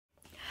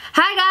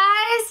Hi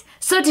guys!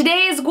 So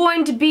today is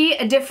going to be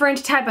a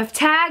different type of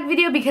tag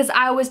video because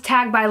I was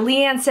tagged by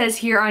Leanne Says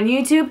here on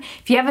YouTube.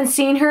 If you haven't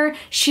seen her,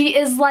 she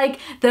is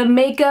like the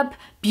makeup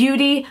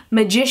beauty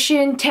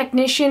magician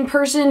technician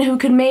person who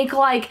could make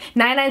like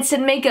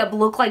 99-cent makeup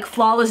look like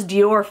flawless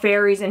Dior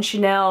fairies and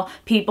Chanel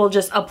people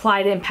just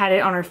applied it and pat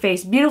it on her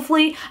face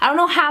beautifully. I don't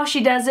know how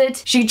she does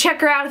it. You should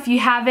check her out if you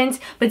haven't.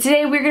 But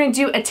today we're gonna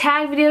do a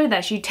tag video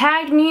that she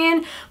tagged me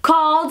in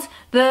called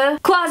the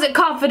Closet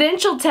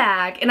Confidential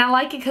tag. And I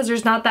like it because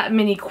there's not that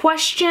many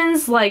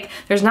questions. Like,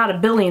 there's not a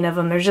billion of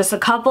them. There's just a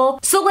couple.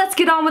 So let's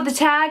get on with the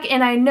tag.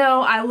 And I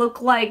know I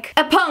look like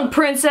a punk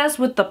princess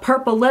with the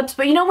purple lips.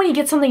 But you know when you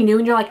get something new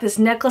and you're like, this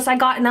necklace I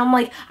got, and I'm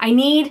like, I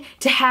need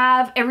to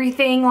have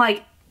everything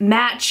like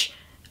match.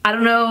 I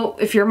don't know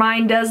if your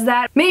mind does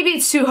that. Maybe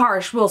it's too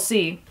harsh, we'll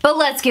see. But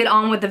let's get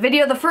on with the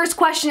video. The first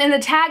question in the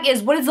tag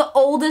is, what is the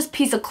oldest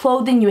piece of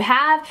clothing you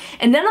have?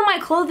 And none of my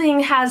clothing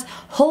has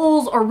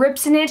holes or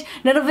rips in it.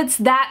 None of it's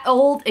that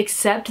old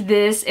except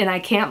this, and I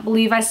can't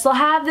believe I still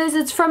have this.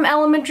 It's from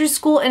elementary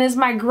school and is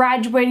my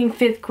graduating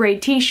 5th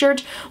grade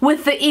t-shirt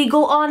with the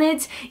eagle on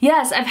it.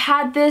 Yes, I've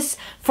had this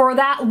for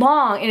that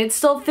long and it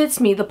still fits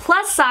me. The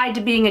plus side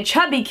to being a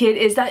chubby kid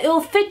is that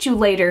it'll fit you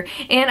later,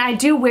 and I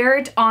do wear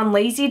it on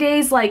lazy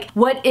days. Like,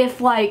 what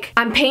if like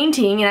I'm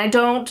painting and I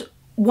don't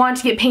want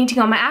to get painting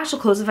on my actual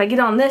clothes? If I get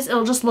on this,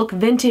 it'll just look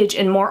vintage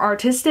and more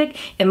artistic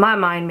in my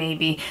mind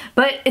maybe.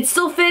 But it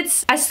still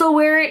fits. I still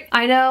wear it.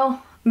 I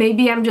know,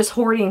 maybe I'm just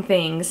hoarding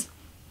things.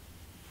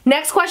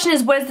 Next question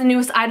is, what is the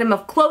newest item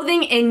of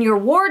clothing in your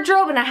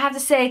wardrobe? And I have to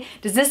say,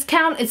 does this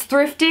count? It's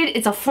thrifted.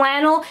 It's a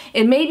flannel.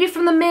 It may be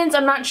from the men's.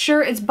 I'm not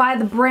sure. It's by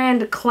the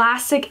brand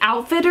Classic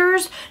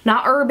Outfitters.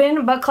 Not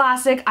Urban, but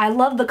Classic. I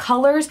love the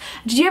colors.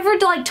 Did you ever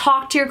like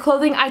talk to your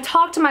clothing? I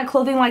talk to my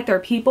clothing like they're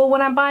people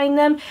when I'm buying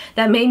them.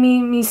 That made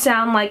me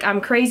sound like I'm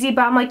crazy,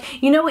 but I'm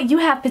like, you know what? You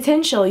have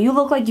potential. You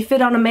look like you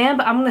fit on a man,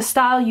 but I'm gonna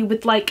style you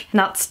with like,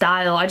 not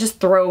style, I just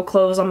throw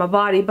clothes on my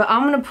body, but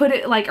I'm gonna put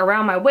it like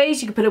around my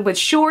waist. You can put it with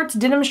shorts,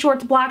 denim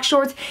shorts, black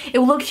shorts. It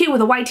will look cute with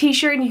a white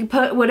t-shirt, and you can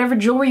put whatever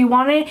jewelry you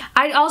want in it.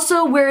 I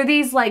also wear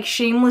these like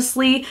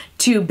shamelessly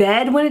to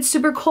bed when it's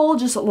super cold,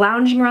 just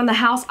lounging around the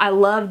house. I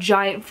love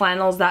giant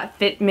flannels that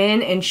fit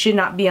men and should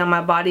not be on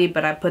my body,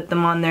 but I put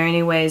them on there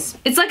anyways.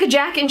 It's like a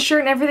jacket and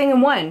shirt and everything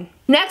in one.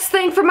 Next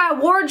thing for my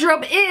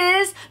wardrobe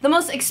is the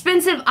most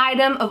expensive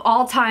item of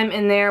all time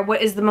in there.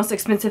 What is the most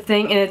expensive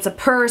thing? And it's a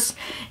purse.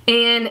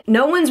 And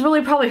no one's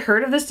really probably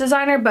heard of this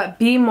designer, but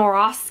B.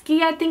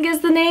 Morosky, I think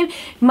is the name.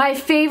 My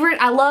favorite,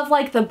 I love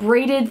like the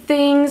braided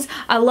things.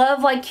 I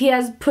love like he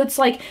puts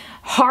like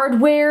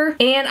hardware,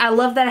 and I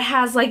love that it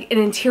has like an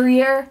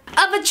interior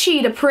of a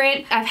cheetah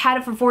print. I've had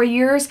it for 4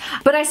 years,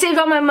 but I saved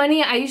all my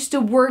money. I used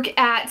to work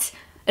at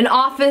an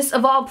office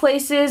of all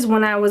places.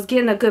 When I was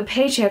getting a good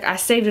paycheck, I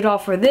saved it all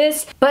for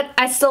this, but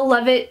I still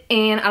love it,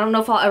 and I don't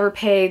know if I'll ever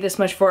pay this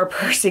much for a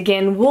purse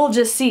again. We'll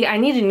just see. I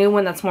need a new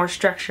one that's more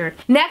structured.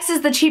 Next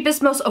is the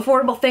cheapest, most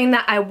affordable thing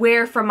that I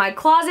wear from my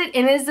closet,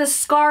 and it is this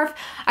scarf.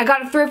 I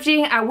got it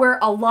thrifting. I wear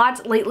a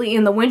lot lately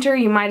in the winter.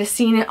 You might have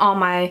seen it on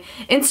my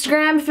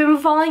Instagram if you've been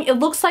following. It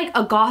looks like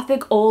a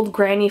gothic old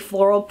granny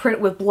floral print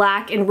with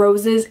black and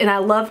roses, and I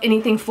love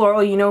anything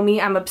floral. You know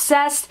me, I'm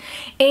obsessed,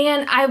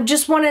 and I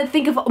just want to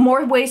think of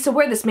more ways to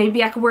wear this.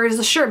 Maybe I could wear it as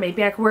a shirt.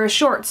 Maybe I could wear it as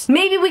shorts.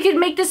 Maybe we could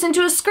make this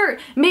into a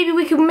skirt. Maybe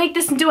we could make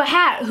this into a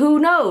hat. Who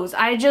knows?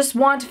 I just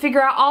want to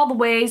figure out all the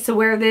ways to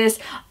wear this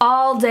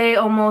all day,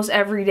 almost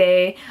every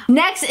day.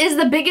 Next is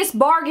the biggest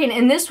bargain,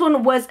 and this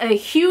one was a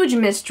huge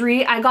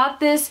mystery. I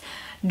got this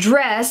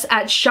dress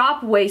at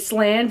Shop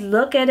Wasteland.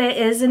 Look at it,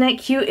 isn't it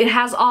cute? It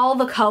has all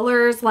the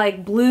colors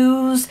like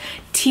blues,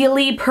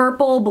 tealy,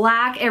 purple,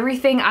 black,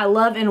 everything I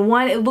love in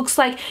one. It looks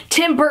like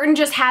Tim Burton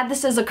just had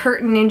this as a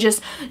curtain and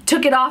just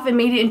took it off and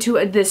made it into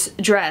this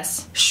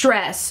dress.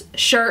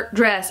 Shirt,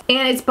 dress.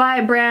 And it's by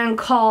a brand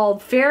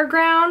called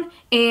Fairground,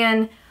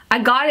 and I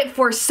got it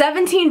for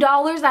 $17.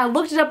 I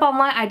looked it up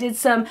online. I did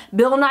some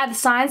Bill Nye the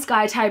Science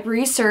Guy type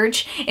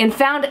research and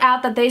found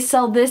out that they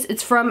sell this.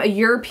 It's from a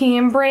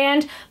European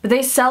brand, but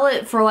they sell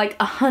it for like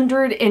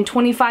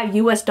 $125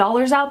 US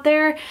out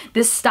there,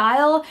 this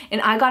style, and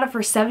I got it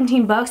for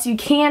 17 bucks. You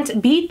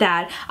can't beat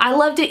that. I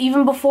loved it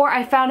even before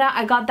I found out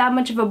I got that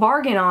much of a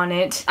bargain on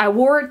it. I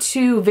wore it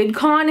to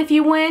VidCon if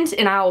you went,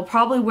 and I will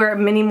probably wear it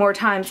many more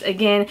times.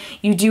 Again,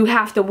 you do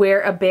have to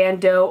wear a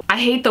bandeau. I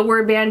hate the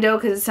word bandeau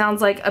because it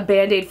sounds like a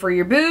band-aid for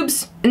your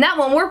boobs, and that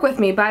won't work with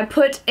me, but I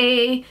put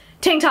a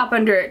tank top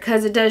under it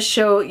because it does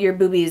show your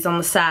boobies on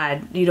the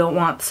side. You don't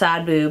want the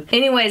side boob.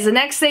 Anyways, the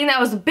next thing that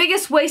was the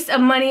biggest waste of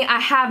money, I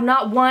have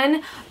not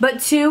one but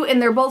two, and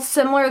they're both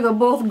similar. They're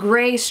both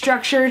gray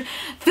structured.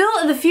 Phil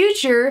of the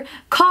future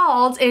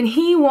called and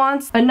he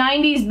wants a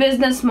 90s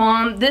business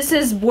mom. This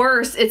is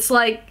worse. It's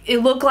like, it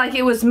looked like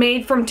it was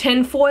made from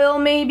tin foil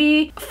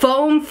maybe.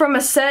 Foam from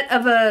a set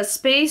of a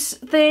space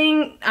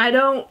thing. I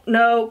don't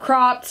know.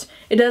 Cropped.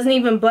 It doesn't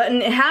even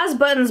button. It has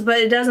buttons, but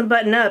it doesn't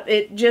button up.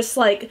 It just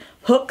like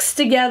hooks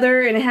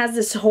together, and it has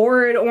this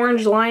horrid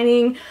orange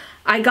lining.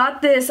 I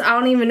got this, I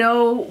don't even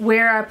know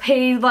where. I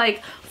paid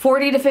like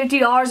 $40 to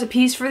 $50 a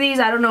piece for these.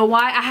 I don't know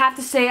why. I have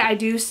to say I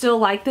do still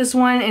like this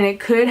one and it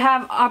could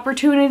have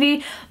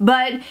opportunity,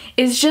 but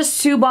it's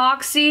just too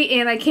boxy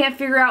and I can't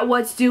figure out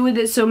what to do with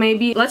it. So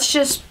maybe let's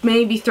just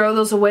maybe throw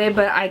those away,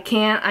 but I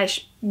can't. I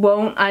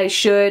won't. I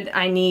should.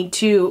 I need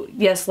to.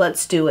 Yes,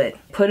 let's do it.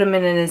 Put them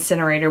in an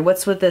incinerator.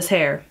 What's with this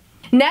hair?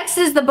 Next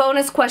is the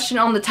bonus question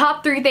on the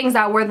top 3 things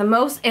I wear the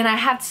most, and I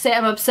have to say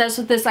I'm obsessed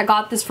with this. I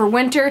got this for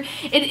winter.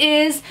 It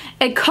is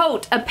a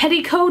coat, a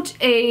petticoat,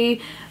 a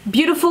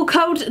beautiful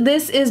coat.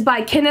 This is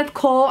by Kenneth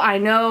Cole. I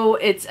know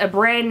it's a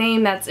brand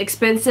name that's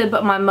expensive,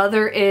 but my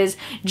mother is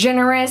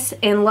generous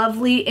and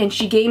lovely and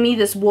she gave me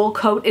this wool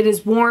coat. It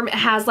is warm. It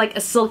has like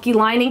a silky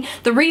lining.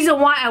 The reason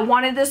why I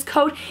wanted this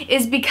coat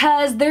is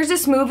because there's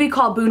this movie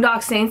called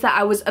Boondock Saints that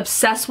I was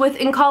obsessed with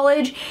in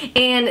college,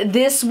 and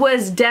this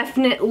was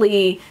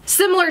definitely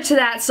similar to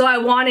that, so I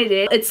wanted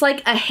it. It's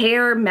like a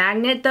hair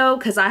magnet though,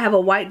 because I have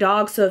a white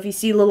dog, so if you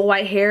see little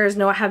white hairs,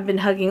 no, I haven't been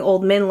hugging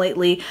old men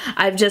lately.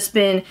 I've just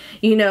been,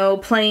 you know,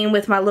 playing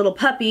with my little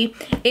puppy,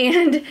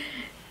 and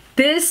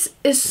this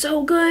is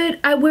so good.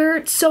 I wear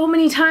it so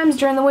many times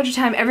during the winter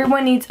time.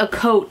 Everyone needs a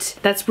coat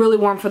that's really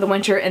warm for the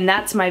winter, and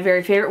that's my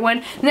very favorite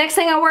one. The next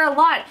thing I wear a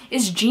lot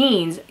is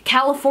jeans.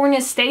 California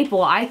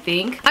staple, I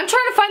think. I'm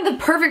trying to find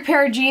the perfect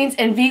pair of jeans,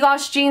 and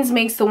Vigos jeans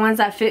makes the ones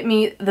that fit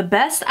me the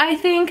best, I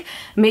think.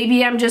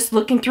 Maybe I'm just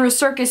looking through a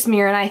circus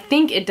mirror and I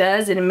think it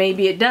does, and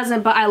maybe it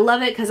doesn't, but I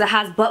love it because it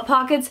has butt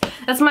pockets.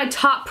 That's my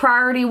top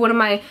priority. One of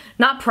my,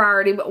 not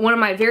priority, but one of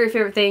my very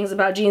favorite things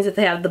about jeans, if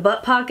they have the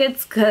butt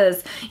pockets,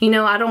 because, you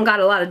know, I don't got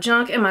a lot of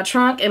junk in my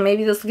trunk, and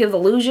maybe this will give the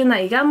illusion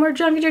that you got more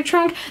junk in your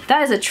trunk.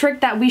 That is a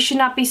trick that we should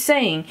not be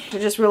saying. I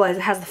just realized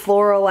it has the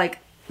floral, like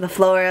the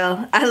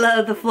floral. I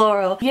love the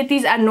floral. You get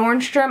these at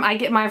Nordstrom. I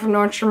get mine from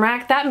Nordstrom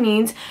Rack. That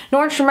means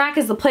Nordstrom Rack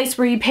is the place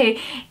where you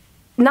pay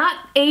not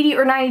 $80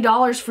 or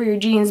 $90 for your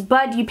jeans,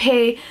 but you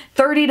pay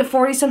 $30 to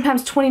 $40,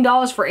 sometimes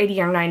 $20 for $80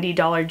 or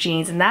 $90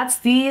 jeans, and that's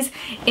these.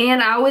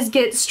 And I always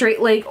get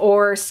straight leg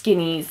or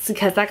skinnies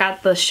because I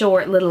got the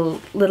short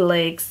little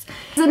legs.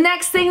 The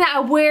next thing that I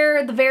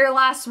wear, the very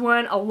last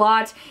one, a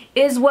lot,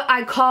 is what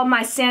I call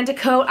my Santa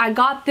coat. I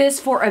got this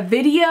for a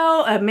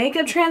video, a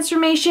makeup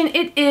transformation.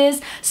 It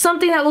is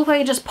something that looked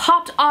like it just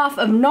popped off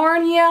of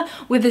Narnia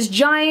with this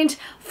giant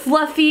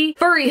fluffy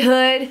furry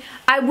hood.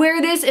 I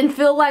wear this and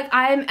feel like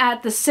I'm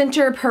at the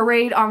center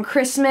parade on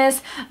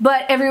Christmas,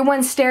 but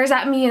everyone stares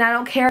at me and I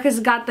don't care because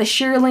it's got the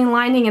shearling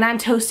lining and I'm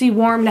toasty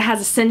warm and it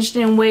has a cinched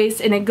in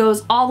waist and it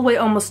goes all the way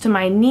almost to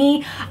my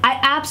knee. I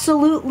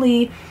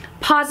absolutely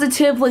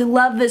positively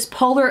love this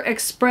Polar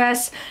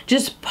Express,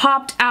 just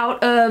popped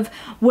out of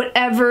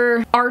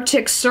whatever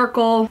Arctic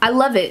Circle. I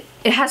love it.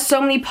 It has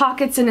so many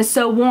pockets and it's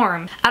so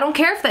warm. I don't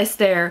care if they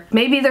stare.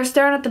 Maybe they're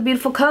staring at the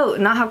beautiful coat,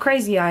 not how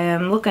crazy I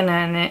am looking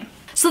at it.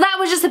 So that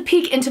was just a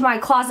peek into my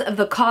closet of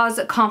the Cause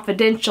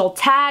Confidential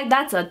tag.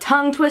 That's a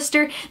tongue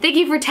twister. Thank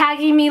you for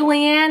tagging me,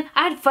 Leanne.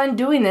 I had fun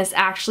doing this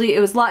actually. It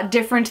was a lot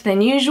different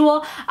than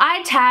usual.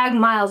 I tag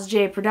Miles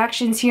J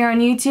Productions here on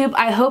YouTube.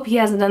 I hope he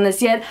hasn't done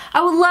this yet.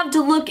 I would love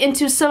to look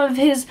into some of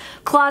his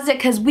closet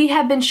because we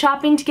have been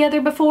shopping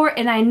together before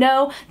and I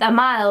know that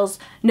Miles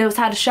knows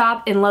how to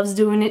shop and loves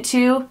doing it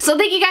too. So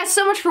thank you guys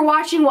so much for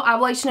watching. What I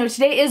would like to know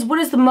today is, what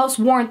is the most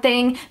worn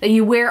thing that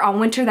you wear on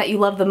winter that you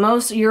love the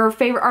most? Your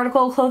favorite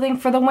article of clothing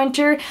for the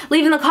winter?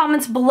 Leave in the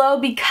comments below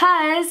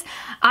because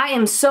I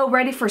am so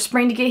ready for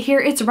spring to get here.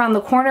 It's around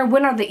the corner.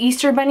 When are the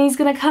Easter bunnies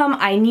gonna come?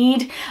 I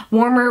need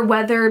warmer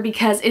weather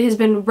because it has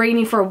been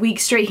raining for a week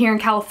straight here in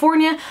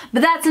California.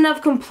 But that's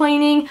enough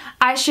complaining.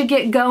 I should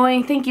get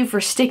going. Thank you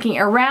for sticking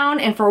around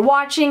and for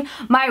watching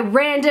my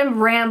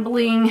random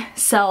rambling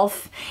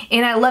self.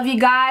 And I love you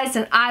guys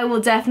and I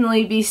will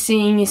definitely be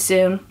seeing you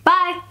soon.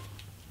 Bye!